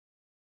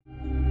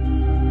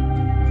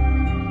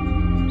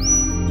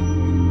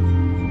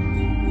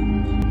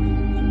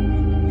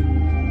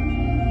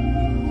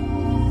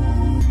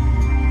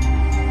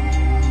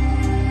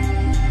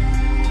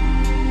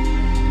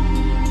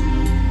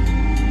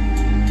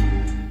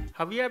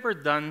Have you ever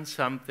done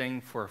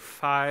something for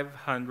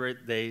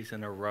 500 days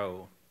in a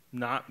row,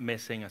 not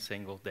missing a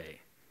single day?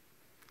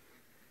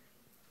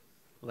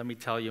 Let me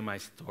tell you my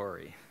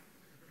story.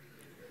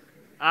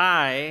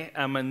 I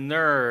am a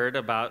nerd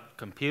about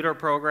computer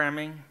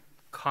programming,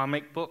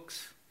 comic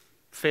books,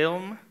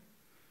 film,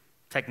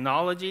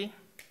 technology,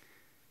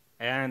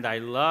 and I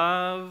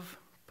love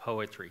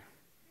poetry.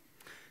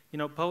 You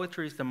know,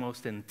 poetry is the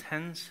most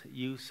intense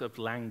use of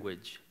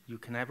language you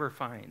can ever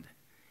find.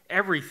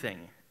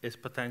 Everything is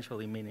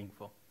potentially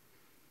meaningful.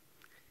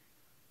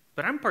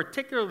 But I'm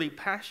particularly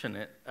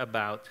passionate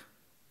about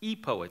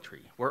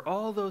e-poetry, where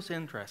all those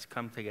interests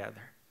come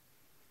together.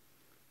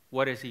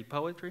 What is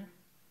e-poetry?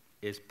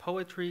 Is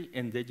poetry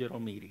in digital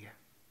media.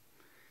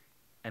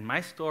 And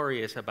my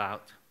story is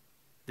about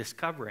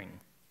discovering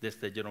this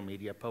digital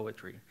media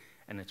poetry,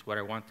 and it's what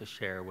I want to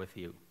share with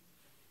you.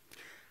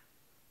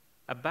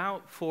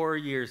 About 4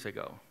 years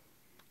ago,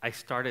 I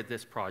started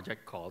this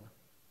project called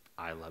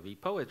I Love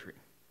E-Poetry.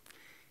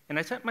 And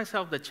I set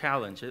myself the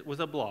challenge, it was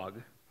a blog,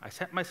 I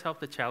set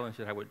myself the challenge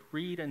that I would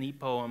read an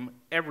e-poem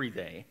every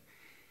day,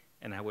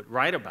 and I would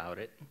write about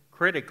it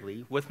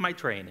critically with my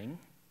training.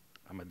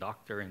 I'm a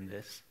doctor in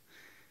this.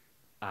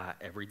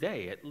 Every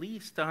day, at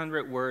least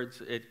 100 words.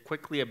 It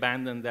quickly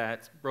abandoned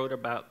that, wrote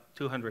about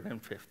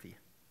 250.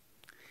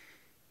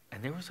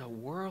 And there was a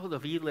world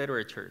of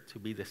e-literature to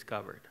be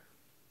discovered.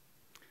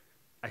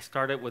 I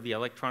started with the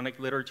Electronic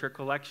Literature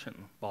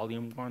Collection,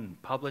 Volume 1,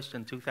 published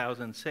in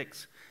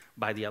 2006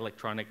 by the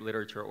Electronic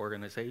Literature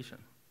Organization.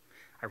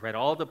 I read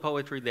all the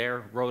poetry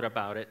there, wrote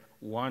about it,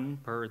 one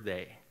per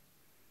day.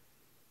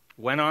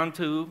 Went on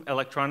to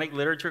Electronic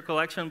Literature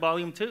Collection,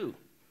 Volume 2,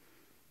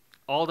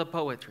 all the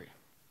poetry.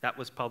 That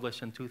was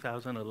published in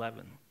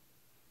 2011.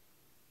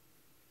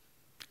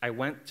 I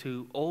went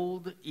to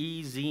old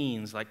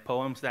e-zines like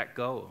Poems That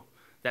Go,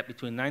 that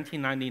between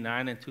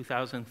 1999 and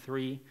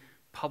 2003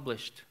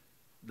 published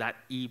that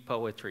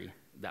e-poetry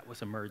that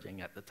was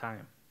emerging at the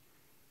time.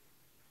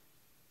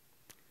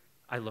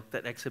 I looked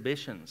at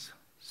exhibitions,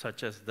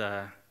 such as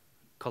the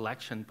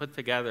collection put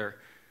together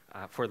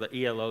for the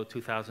ELO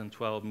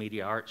 2012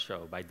 Media Art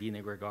Show by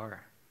Dina Gregar.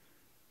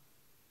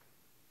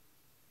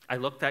 I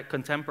looked at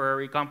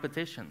contemporary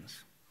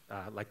competitions,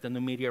 like the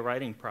New Media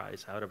Writing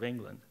Prize out of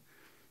England.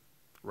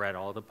 Read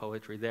all the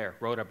poetry there,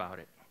 wrote about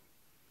it.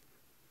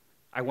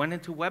 I went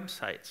into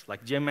websites,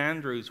 like Jim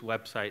Andrews'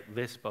 website,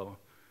 Vispo.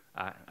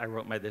 I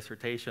wrote my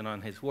dissertation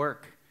on his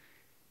work,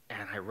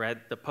 and I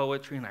read the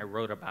poetry and I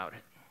wrote about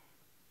it.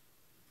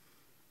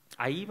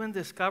 I even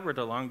discovered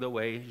along the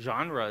way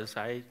genres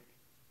I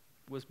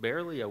was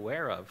barely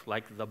aware of,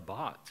 like the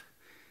bot,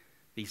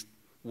 these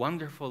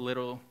wonderful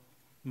little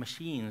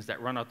machines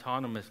that run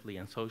autonomously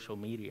in social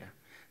media.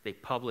 They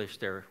publish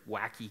their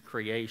wacky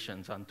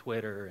creations on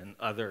Twitter and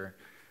other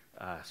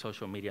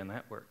social media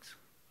networks.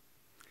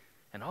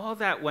 And all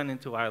that went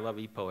into I Love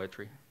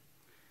E-Poetry.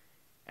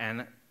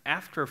 And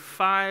after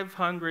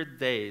 500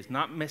 days,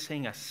 not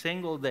missing a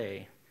single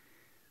day,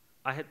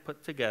 I had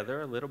put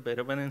together a little bit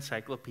of an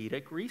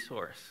encyclopedic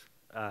resource,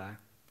 I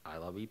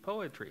Love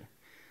E-Poetry.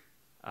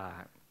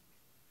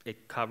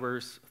 It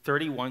covers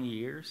 31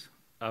 years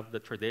of the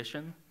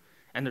tradition,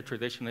 and the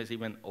tradition is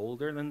even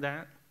older than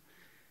that.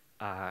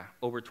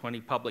 Over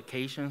 20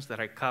 publications that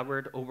I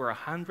covered, over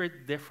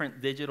 100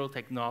 different digital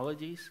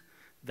technologies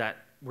that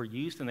were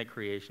used in the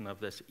creation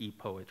of this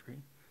e-poetry,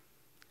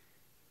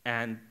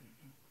 and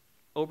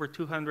over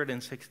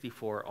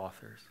 264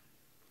 authors.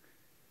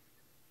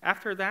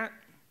 After that,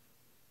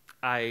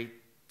 I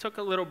took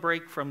a little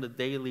break from the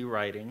daily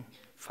writing.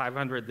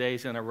 500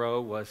 days in a row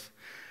was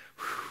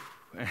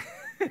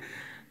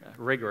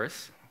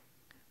rigorous.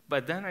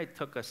 But then I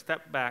took a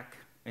step back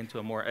into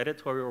a more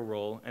editorial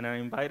role, and I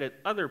invited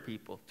other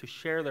people to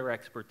share their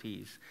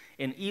expertise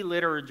in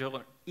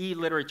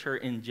e-literature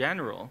in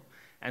general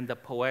and the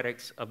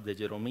poetics of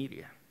digital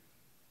media.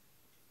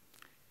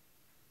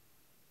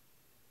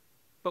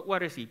 But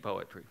what is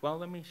e-poetry? Well,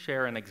 let me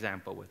share an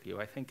example with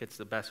you. I think it's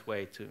the best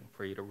way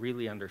for you to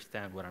really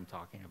understand what I'm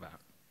talking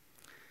about.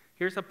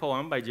 Here's a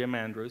poem by Jim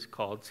Andrews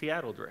called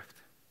Seattle Drift.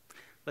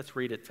 Let's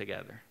read it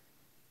together.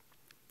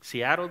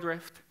 Seattle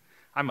Drift.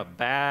 I'm a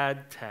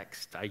bad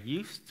text. I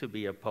used to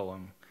be a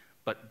poem,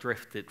 but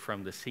drifted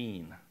from the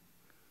scene.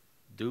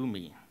 Do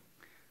me.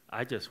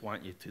 I just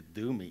want you to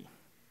do me.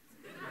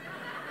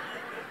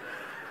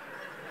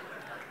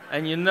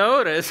 And you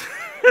notice,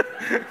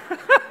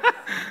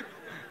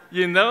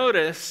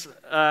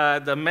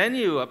 the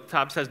menu up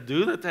top says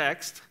do the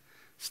text,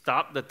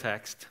 stop the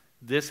text,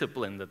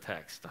 discipline the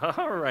text.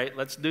 All right,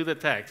 let's do the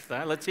text.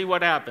 Let's see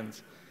what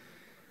happens.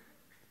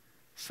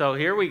 So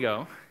here we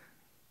go.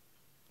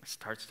 It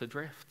starts to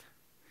drift.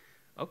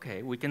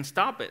 Okay, we can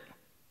stop it.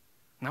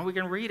 Now we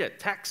can read it.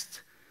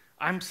 Text.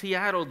 I'm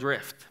Seattle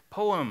Drift.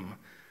 Poem.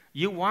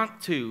 You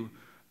want to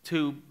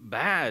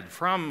bad,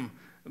 from,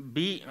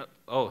 be,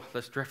 oh,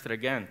 let's drift it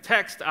again.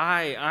 Text,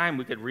 I'm.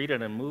 We could read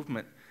it in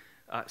movement.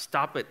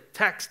 Stop it.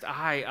 Text,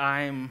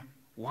 I'm,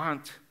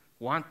 want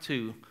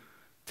to.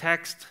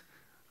 Text,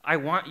 I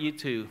want you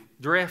to.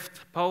 Drift,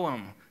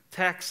 poem.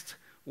 Text,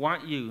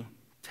 want you,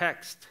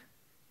 text,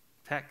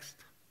 text.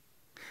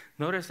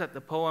 Notice that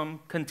the poem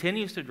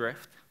continues to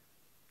drift.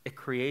 It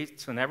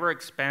creates an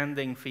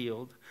ever-expanding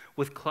field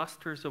with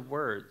clusters of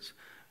words.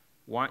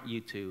 Want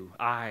you to,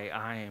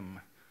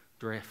 I'm,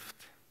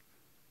 drift.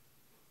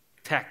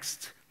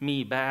 Text,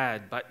 me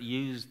bad, but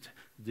used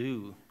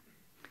do.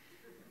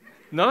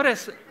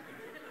 Notice,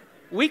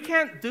 we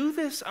can't do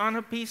this on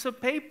a piece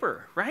of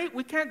paper, right?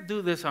 We can't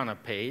do this on a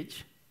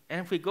page.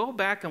 And if we go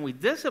back and we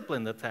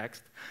discipline the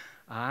text,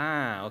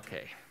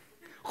 okay.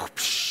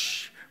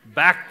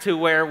 Back to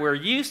where we're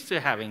used to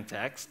having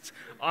texts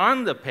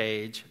on the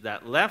page,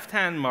 that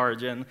left-hand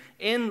margin,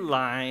 in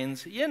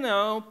lines,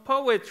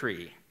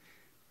 poetry,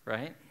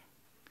 right?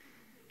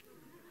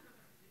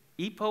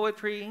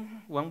 E-poetry,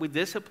 when we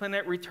discipline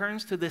it,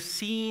 returns to the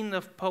scene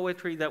of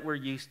poetry that we're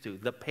used to,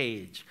 the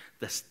page,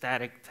 the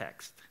static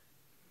text.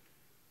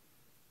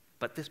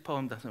 But this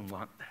poem doesn't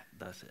want that,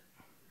 does it?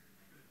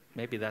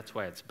 Maybe that's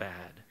why it's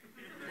bad.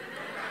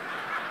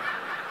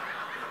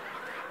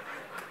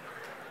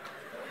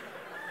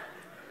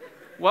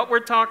 What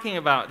we're talking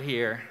about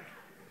here,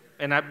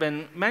 and I've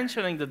been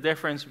mentioning the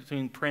difference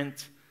between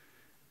print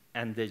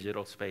and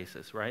digital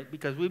spaces, right?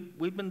 Because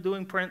we've been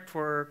doing print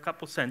for a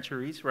couple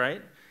centuries,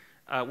 right?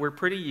 We're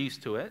pretty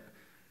used to it.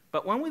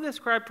 But when we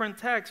describe print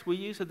text, we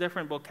use a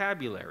different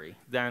vocabulary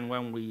than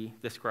when we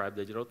describe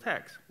digital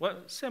text. Well,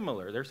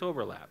 similar, there's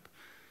overlap.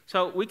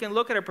 So we can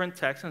look at a print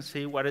text and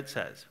see what it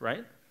says,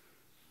 right?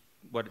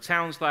 What it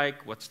sounds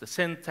like, what's the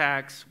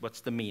syntax,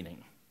 what's the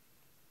meaning.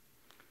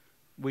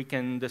 We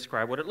can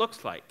describe what it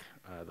looks like,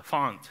 the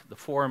font, the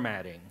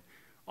formatting,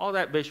 all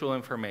that visual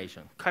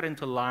information, cut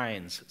into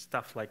lines,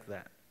 stuff like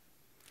that.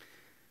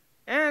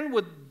 And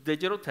with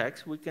digital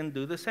text, we can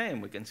do the same.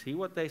 We can see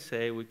what they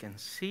say, we can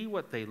see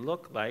what they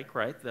look like,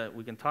 right?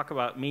 We can talk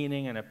about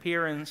meaning and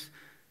appearance,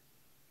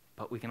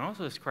 but we can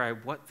also describe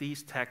what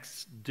these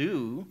texts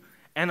do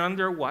and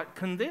under what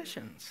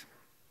conditions.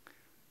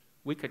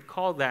 We could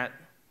call that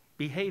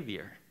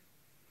behavior.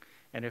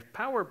 And if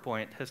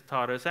PowerPoint has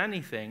taught us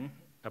anything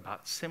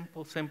about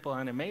simple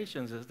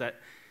animations, is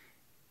that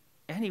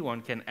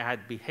anyone can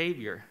add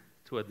behavior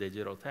to a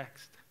digital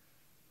text.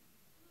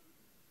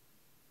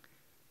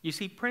 You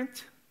see,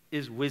 print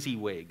is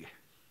WYSIWYG,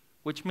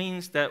 which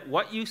means that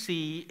what you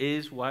see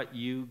is what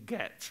you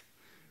get,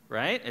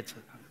 right? It's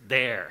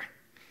there.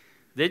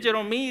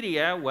 Digital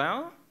media,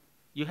 well,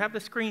 you have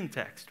the screen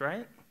text,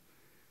 right?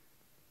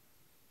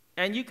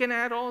 And you can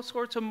add all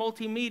sorts of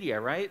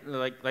multimedia, right?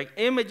 Like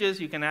images,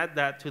 you can add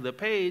that to the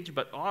page,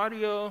 but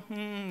audio,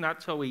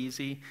 not so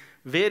easy.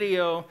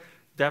 Video,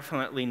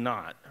 definitely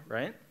not,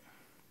 right?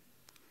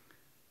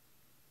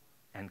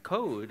 And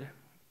code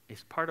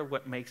is part of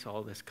what makes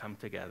all this come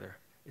together.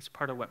 It's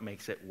part of what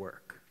makes it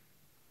work.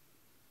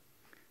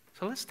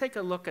 So let's take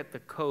a look at the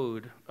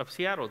code of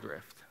Seattle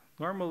Drift.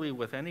 Normally,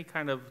 with any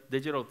kind of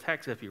digital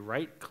text, if you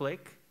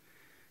right-click,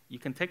 you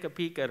can take a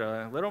peek at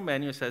a little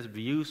menu that says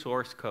View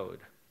Source Code.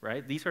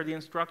 Right? These are the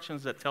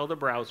instructions that tell the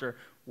browser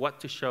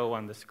what to show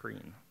on the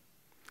screen.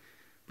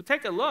 But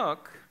take a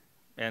look,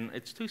 and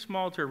it's too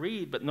small to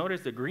read, but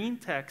notice the green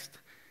text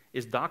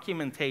is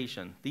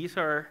documentation. These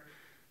are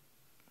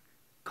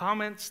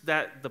comments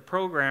that the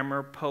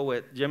programmer,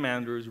 poet, Jim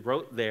Andrews,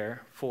 wrote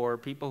there for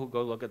people who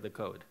go look at the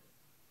code.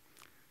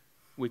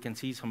 We can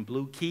see some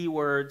blue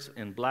keywords,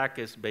 and black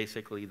is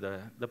basically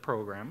the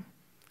program.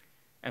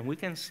 And we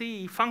can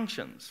see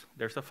functions.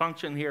 There's a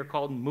function here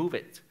called move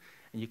it.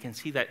 And you can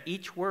see that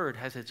each word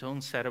has its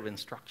own set of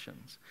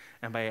instructions.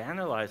 And by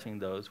analyzing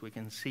those, we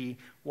can see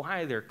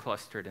why they're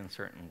clustered in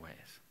certain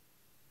ways.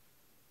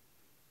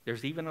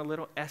 There's even a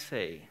little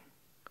essay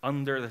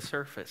under the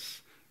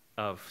surface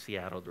of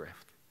Seattle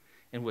Drift,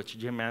 in which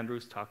Jim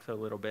Andrews talks a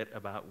little bit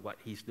about what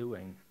he's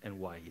doing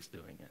and why he's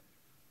doing it.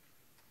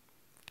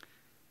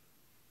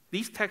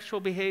 These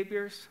textual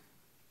behaviors,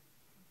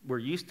 we're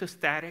used to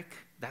static.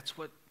 That's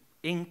what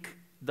ink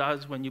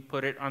does when you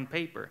put it on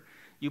paper.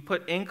 You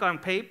put ink on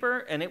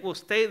paper, and it will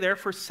stay there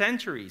for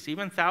centuries,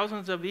 even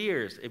thousands of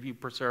years, if you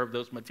preserve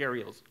those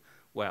materials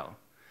well.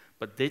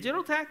 But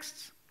digital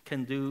texts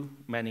can do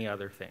many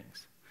other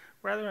things.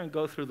 Rather than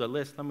go through the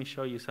list, let me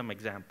show you some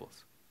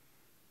examples.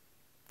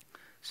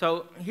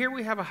 So here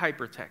we have a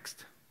hypertext,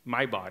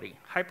 my body.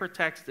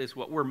 Hypertext is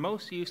what we're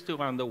most used to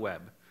on the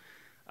web.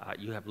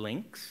 You have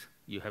links,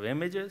 you have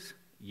images,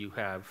 you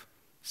have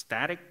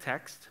static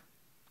text,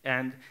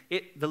 and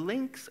the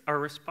links are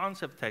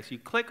responsive text. You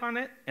click on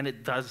it, and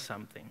it does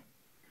something.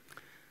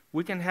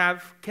 We can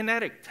have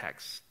kinetic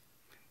text.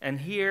 And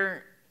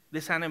here,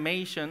 this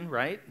animation,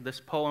 right,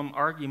 this poem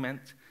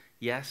argument,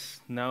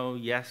 yes, no,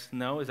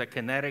 is a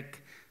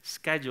kinetic,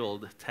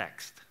 scheduled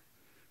text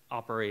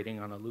operating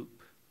on a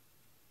loop.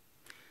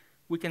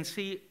 We can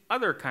see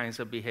other kinds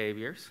of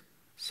behaviors,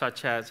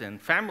 such as in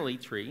family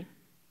tree.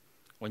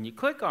 When you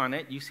click on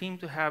it, you seem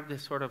to have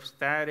this sort of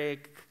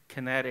static,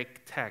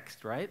 kinetic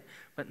text, right?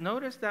 But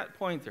notice that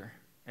pointer,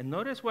 and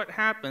notice what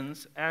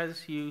happens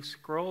as you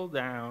scroll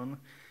down,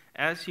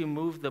 as you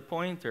move the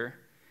pointer,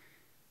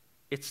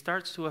 it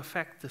starts to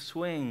affect the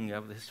swing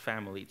of this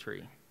family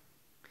tree.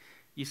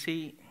 You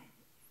see,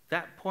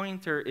 that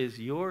pointer is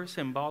your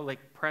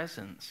symbolic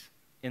presence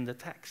in the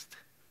text.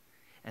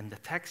 And the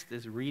text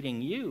is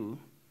reading you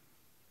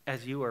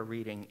as you are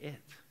reading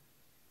it.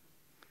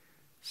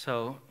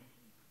 So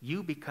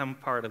you become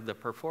part of the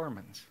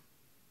performance.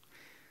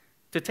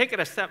 To take it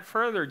a step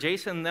further,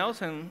 Jason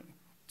Nelson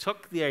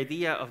took the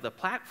idea of the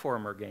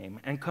platformer game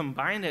and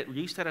combined it,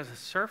 used it as a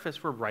surface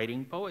for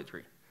writing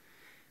poetry.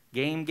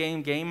 Game,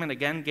 game, game, and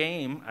again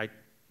game. I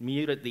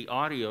muted the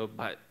audio,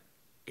 but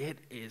it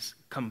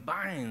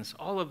combines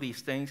all of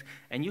these things,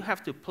 and you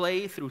have to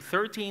play through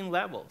 13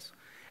 levels,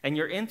 and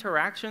your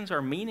interactions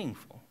are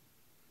meaningful.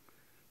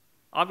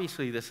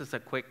 Obviously, this is a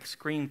quick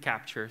screen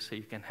capture so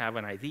you can have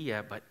an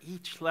idea, but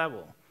each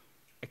level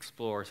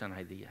explores an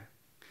idea.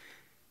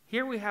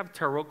 Here we have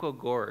Taroko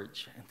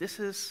Gorge, and this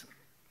is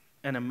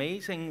an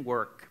amazing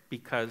work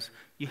because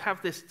you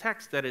have this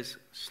text that is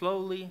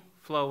slowly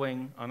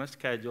flowing on a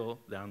schedule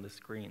down the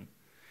screen.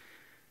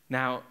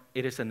 Now,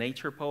 it is a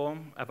nature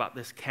poem about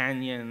this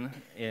canyon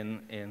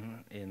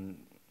in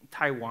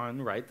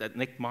Taiwan, right, that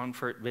Nick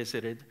Montfort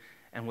visited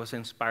and was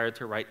inspired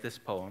to write this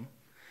poem.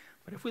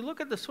 But if we look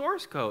at the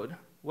source code,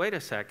 wait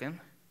a second,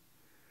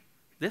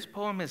 this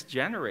poem is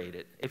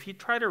generated. If you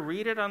try to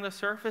read it on the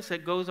surface,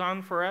 it goes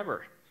on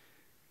forever.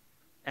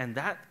 And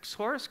that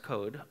source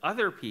code,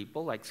 other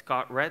people like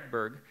Scott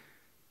Redberg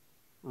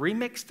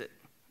remixed it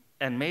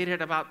and made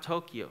it about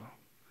Tokyo.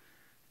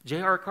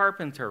 J.R.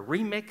 Carpenter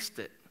remixed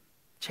it,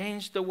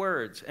 changed the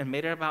words, and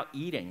made it about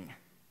eating.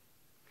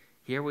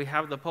 Here we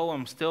have the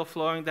poem still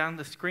flowing down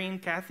the screen.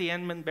 Kathy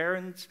Edmund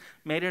Behrens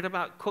made it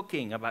about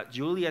cooking, about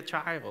Julia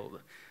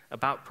Child,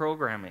 about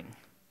programming.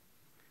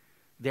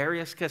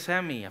 Darius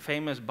Kasemi, a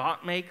famous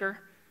bot maker,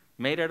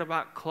 made it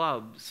about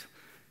clubs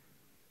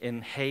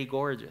in Hey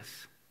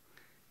Gorgeous.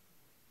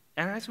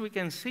 And as we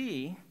can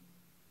see,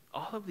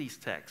 all of these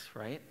texts,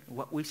 right,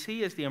 what we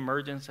see is the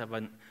emergence of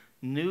a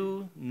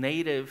new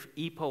native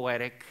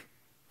epoetic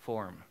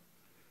form.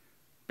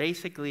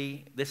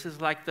 Basically, this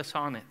is like the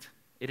sonnet.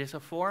 It is a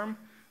form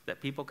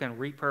that people can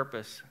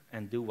repurpose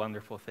and do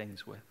wonderful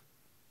things with.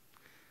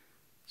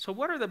 So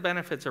what are the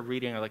benefits of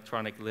reading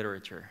electronic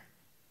literature?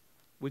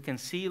 We can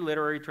see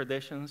literary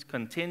traditions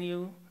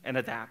continue and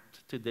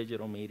adapt to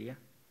digital media.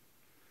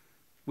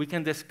 We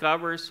can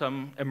discover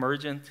some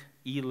emergent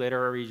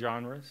e-literary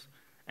genres,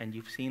 and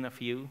you've seen a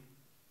few.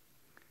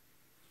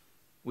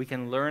 We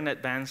can learn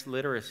advanced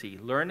literacy.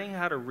 Learning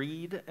how to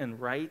read and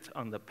write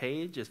on the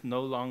page is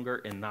no longer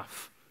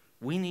enough.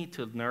 We need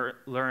to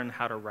learn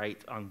how to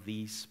write on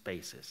these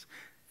spaces,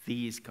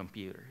 these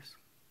computers.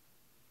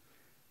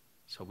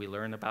 So we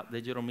learn about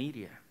digital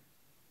media.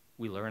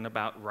 We learn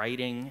about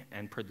writing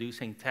and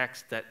producing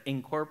text that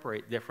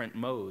incorporate different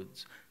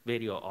modes,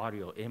 video,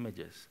 audio,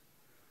 images.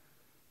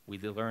 We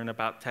learn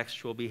about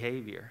textual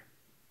behavior.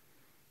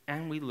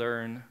 And we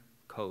learn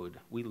code.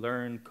 We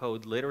learn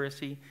code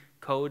literacy.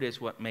 Code is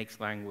what makes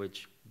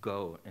language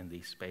go in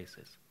these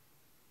spaces.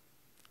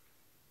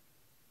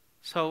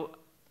 So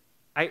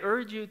I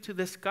urge you to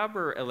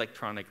discover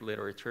electronic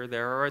literature.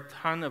 There are a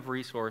ton of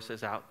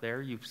resources out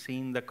there. You've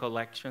seen the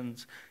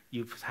collections.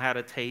 You've had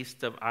a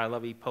taste of I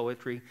Love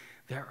E-Poetry.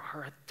 There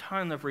are a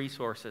ton of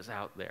resources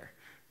out there.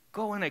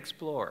 Go and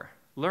explore.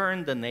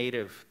 Learn the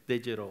native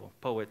digital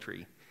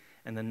poetry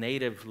and the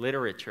native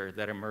literature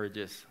that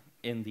emerges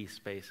in these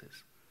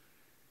spaces.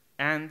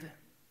 And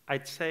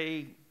I'd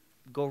say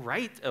go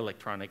write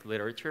electronic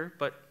literature,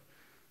 but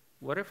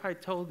what if I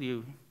told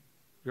you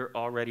you're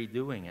already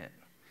doing it?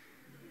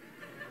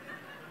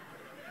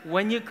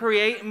 When you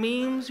create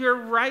memes, you're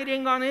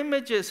writing on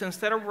images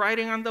instead of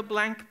writing on the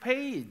blank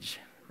page,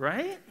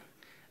 right?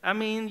 I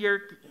mean,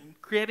 you're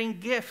creating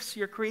GIFs,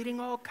 you're creating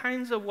all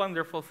kinds of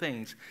wonderful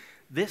things.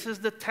 This is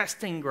the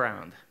testing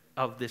ground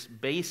of this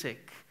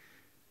basic,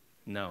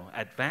 no,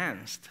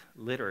 advanced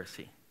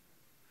literacy.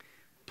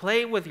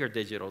 Play with your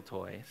digital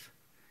toys,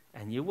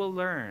 and you will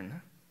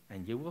learn,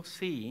 and you will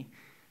see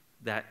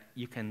that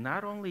you can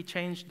not only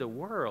change the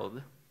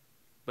world,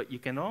 but you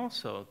can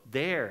also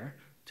dare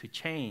to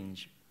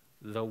change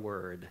the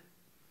word.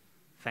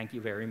 Thank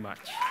you very much.